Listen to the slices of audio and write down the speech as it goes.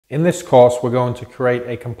In this course, we're going to create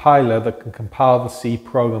a compiler that can compile the C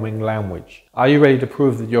programming language. Are you ready to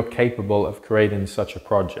prove that you're capable of creating such a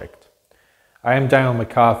project? I am Daniel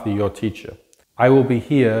McCarthy, your teacher. I will be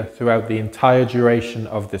here throughout the entire duration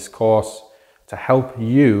of this course to help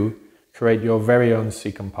you create your very own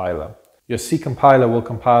C compiler. Your C compiler will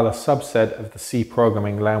compile a subset of the C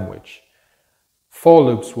programming language. For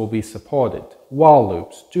loops will be supported, while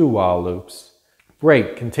loops, do-while loops,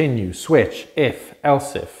 break, continue, switch, if,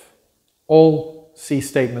 else if. All C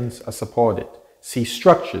statements are supported. C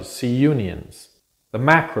structures, C unions, the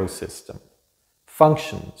macro system,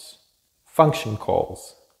 functions, function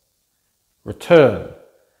calls, return,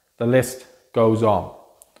 the list goes on.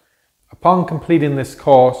 Upon completing this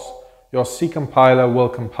course, your C compiler will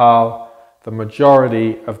compile the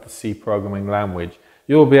majority of the C programming language.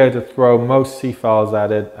 You'll be able to throw most C files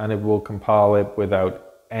at it and it will compile it without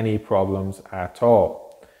any problems at all.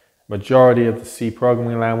 Majority of the C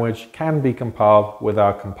programming language can be compiled with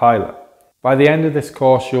our compiler. By the end of this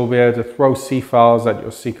course, you'll be able to throw C files at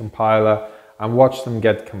your C compiler and watch them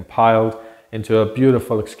get compiled into a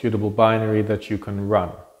beautiful executable binary that you can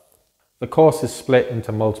run. The course is split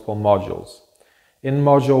into multiple modules. In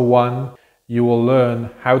Module 1, you will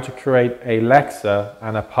learn how to create a lexer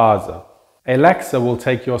and a parser. A lexer will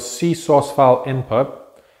take your C source file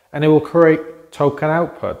input and it will create token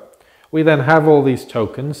output. We then have all these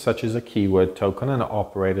tokens, such as a keyword token, an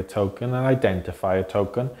operator token, an identifier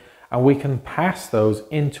token, and we can pass those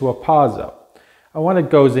into a parser. And when it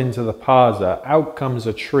goes into the parser, out comes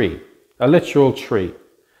a tree, a literal tree,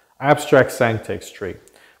 abstract sanctex tree,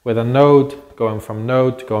 with a node going from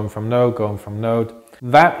node to going from node, going from node.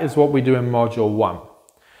 That is what we do in Module 1.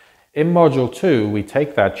 In Module 2, we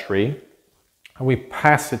take that tree and we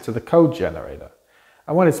pass it to the code generator.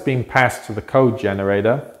 And when it's being passed to the code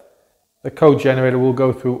generator will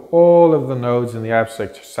go through all of the nodes in the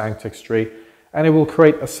abstract sanctex tree and it will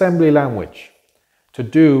create assembly language to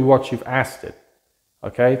do what you've asked it.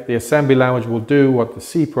 Okay? The assembly language will do what the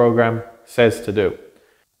C program says to do.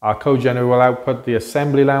 Our code generator will output the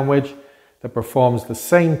assembly language that performs the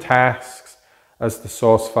same tasks as the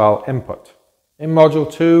source file input. In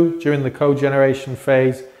Module 2, during the code generation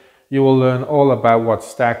phase, you will learn all about what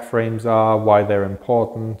stack frames are, why they're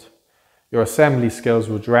important. Your assembly skills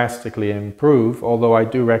will drastically improve, although I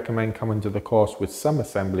do recommend coming to the course with some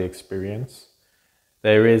assembly experience.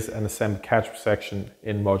 There is an assembly catch-up section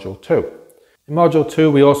in Module 2. In Module 2,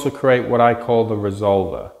 we also create what I call the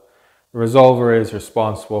resolver. The resolver is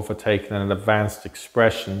responsible for taking an advanced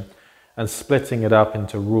expression and splitting it up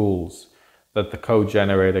into rules that the code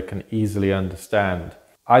generator can easily understand.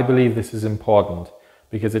 I believe this is important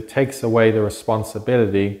because it takes away the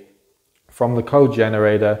responsibility from the code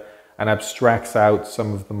generator and abstracts out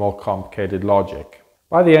some of the more complicated logic.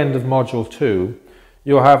 By the end of Module 2,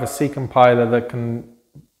 you'll have a C compiler that can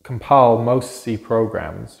compile most C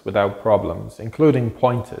programs without problems, including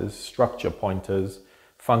pointers, structure pointers,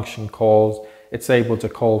 function calls. It's able to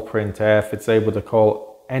call printf, it's able to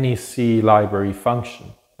call any C library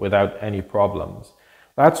function without any problems.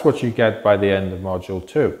 That's what you get by the end of Module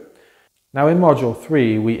 2. Now in Module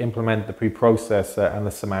 3, we implement the preprocessor and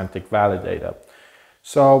the semantic validator.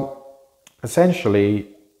 So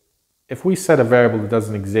essentially, if we set a variable that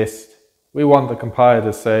doesn't exist, we want the compiler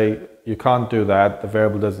to say, you can't do that, the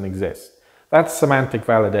variable doesn't exist. That's semantic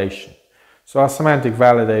validation. So our semantic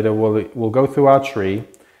validator will go through our tree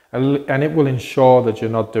and it will ensure that you're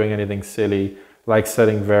not doing anything silly like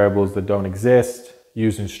setting variables that don't exist,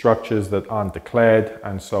 using structures that aren't declared,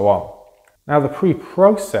 and so on. Now the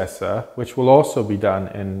preprocessor, which will also be done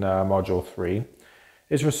in Module 3,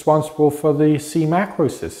 is responsible for the C macro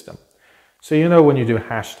system. So you know when you do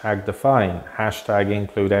hashtag define, hashtag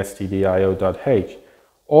include stdio.h,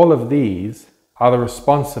 all of these are the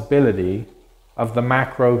responsibility of the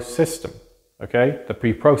macro system, okay, the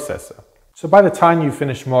preprocessor. So by the time you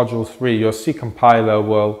finish Module 3, your C compiler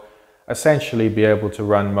will essentially be able to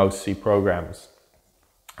run most C programs.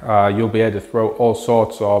 You'll be able to throw all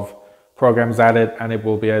sorts of programs at it and it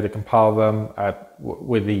will be able to compile them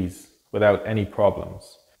with ease, without any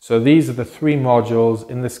problems. So these are the 3 modules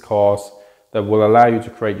in this course that will allow you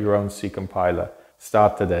to create your own C compiler.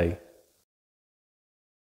 Start today.